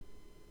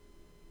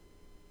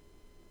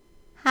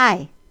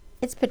Hi,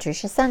 it's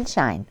Patricia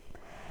Sunshine,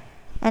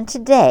 and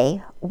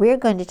today we're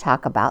going to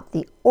talk about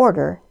the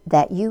order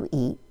that you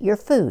eat your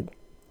food.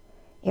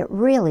 It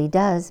really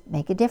does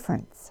make a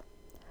difference.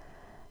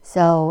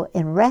 So,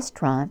 in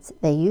restaurants,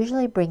 they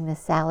usually bring the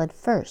salad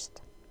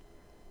first.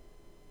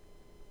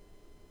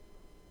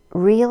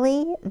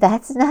 Really?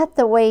 That's not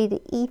the way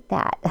to eat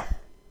that.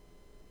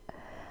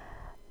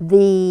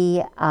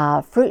 The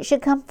fruit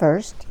should come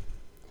first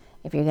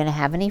if you're going to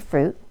have any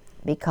fruit,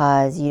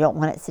 because you don't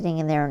want it sitting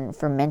in there and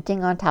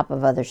fermenting on top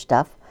of other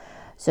stuff.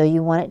 So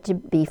you want it to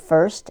be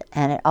first,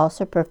 and it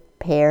also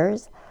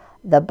prepares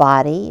the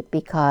body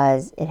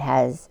because it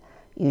has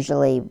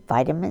usually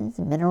vitamins,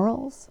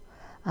 minerals,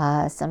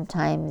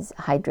 sometimes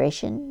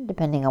hydration,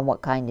 depending on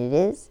what kind it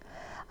is.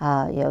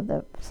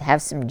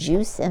 Have some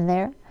juice in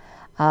there.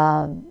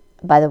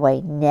 By the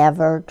way,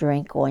 never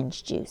drink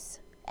orange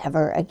juice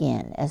ever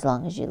again as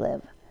long as you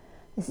live.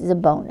 This is a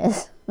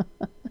bonus.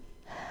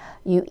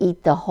 You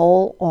eat the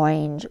whole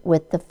orange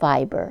with the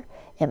fiber.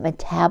 It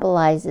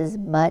metabolizes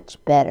much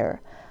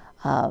better.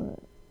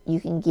 You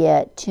can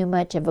get too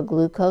much of a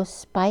glucose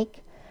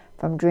spike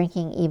from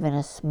drinking even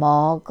a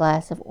small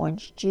glass of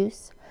orange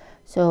juice.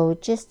 So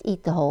just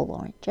eat the whole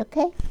orange,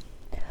 okay?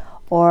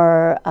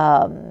 Or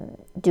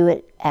do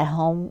it at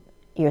home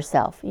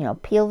yourself.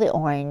 Peel the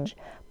orange,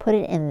 put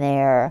it in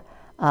there,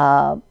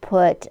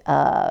 put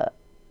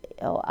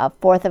a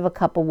fourth of a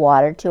cup of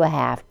water to a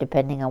half,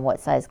 depending on what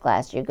size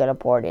glass you're going to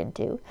pour it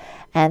into,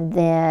 and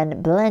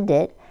then blend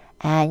it,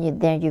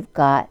 and then you've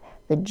got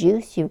the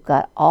juice, you've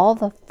got all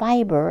the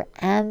fiber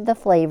and the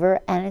flavor,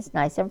 and it's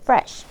nice and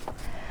fresh.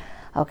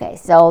 Okay,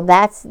 so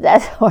that's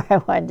where I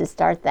wanted to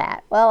start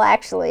that. Well,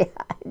 actually,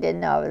 I didn't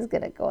know I was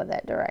going to go in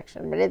that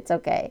direction, but it's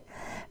okay,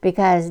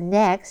 because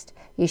next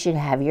you should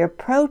have your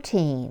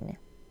protein.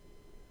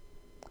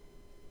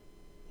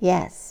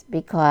 Yes,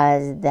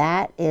 because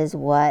that is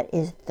what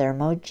is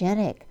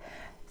thermogenic.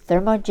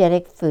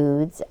 Thermogenic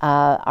foods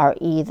are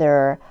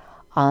either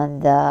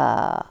on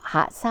the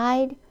hot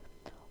side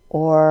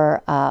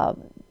or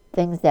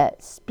things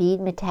that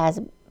speed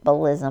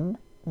metabolism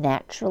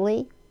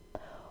naturally,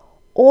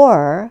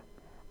 or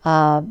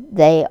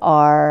they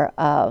are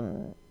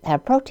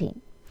have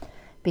protein,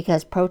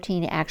 because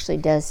protein actually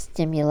does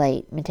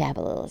stimulate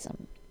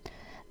metabolism.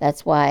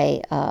 That's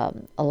why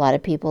a lot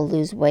of people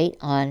lose weight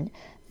on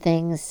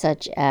things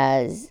such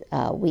as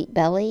Wheat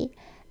Belly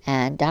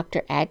and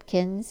Dr.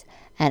 Atkins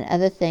and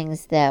other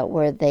things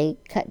where they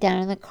cut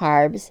down on the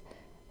carbs,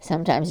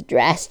 sometimes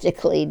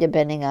drastically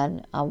depending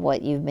on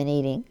what you've been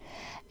eating,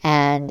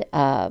 and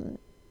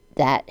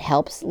that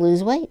helps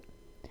lose weight.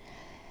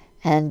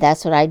 And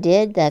that's what I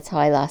did. That's how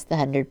I lost the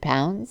 100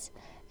 pounds,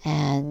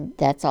 and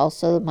that's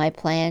also my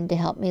plan to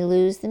help me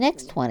lose the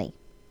next 20.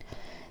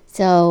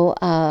 So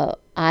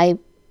I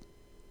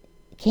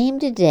came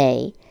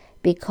today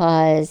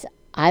because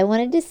I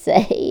wanted to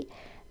say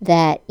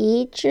that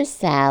eat your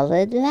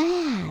salad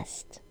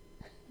last.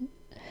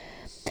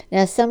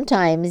 Now,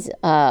 sometimes,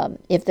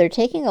 if they're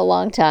taking a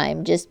long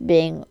time, just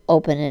being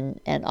open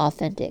and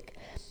authentic,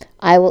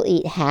 I will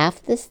eat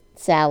half the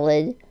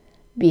salad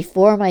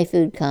before my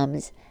food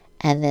comes,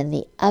 and then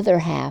the other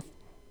half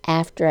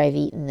after I've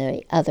eaten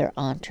the other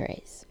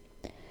entrees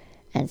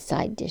and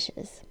side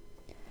dishes.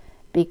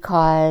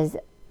 Because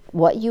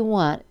what you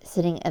want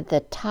sitting at the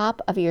top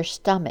of your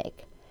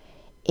stomach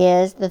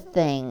is the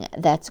thing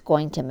that's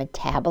going to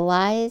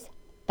metabolize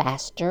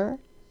faster,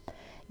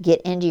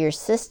 get into your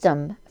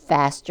system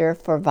faster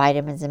for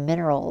vitamins and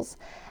minerals.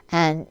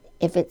 And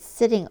if it's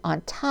sitting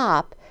on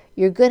top,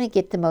 you're going to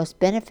get the most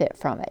benefit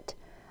from it.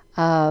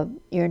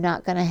 You're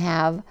not going to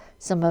have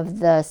some of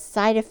the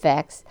side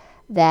effects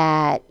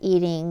that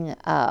eating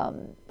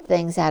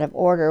things out of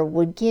order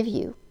would give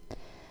you.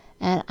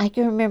 And I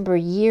can remember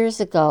years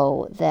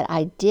ago that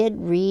I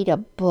did read a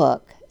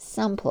book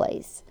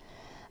someplace,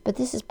 but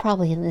this is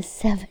probably in the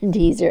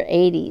 70s or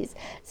 80s.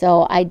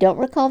 So I don't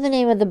recall the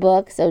name of the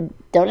book, so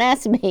don't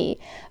ask me.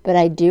 But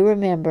I do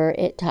remember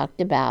it talked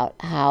about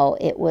how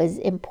it was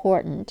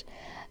important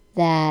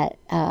that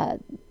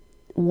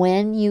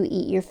when you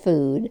eat your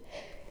food,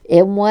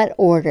 in what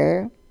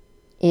order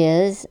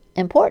is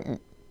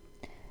important.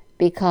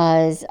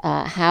 Because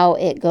how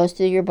it goes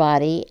through your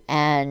body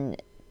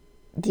and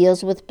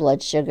deals with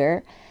blood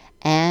sugar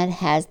and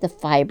has the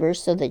fiber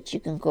so that you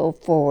can go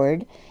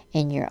forward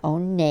in your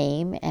own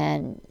name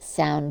and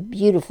sound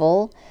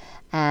beautiful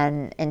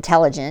and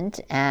intelligent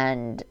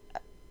and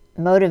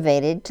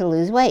motivated to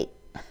lose weight.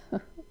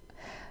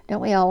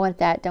 Don't we all want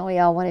that? Don't we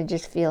all want to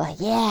just feel like,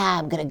 yeah,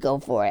 I'm going to go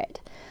for it?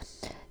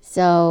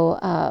 So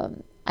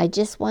I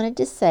just wanted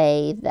to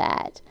say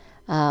that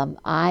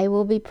I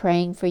will be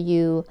praying for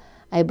you.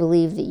 I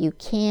believe that you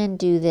can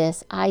do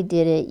this. I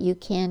did it. You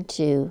can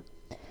too.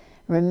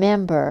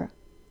 Remember,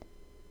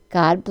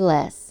 God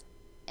bless,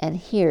 and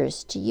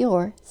here's to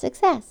your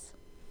success.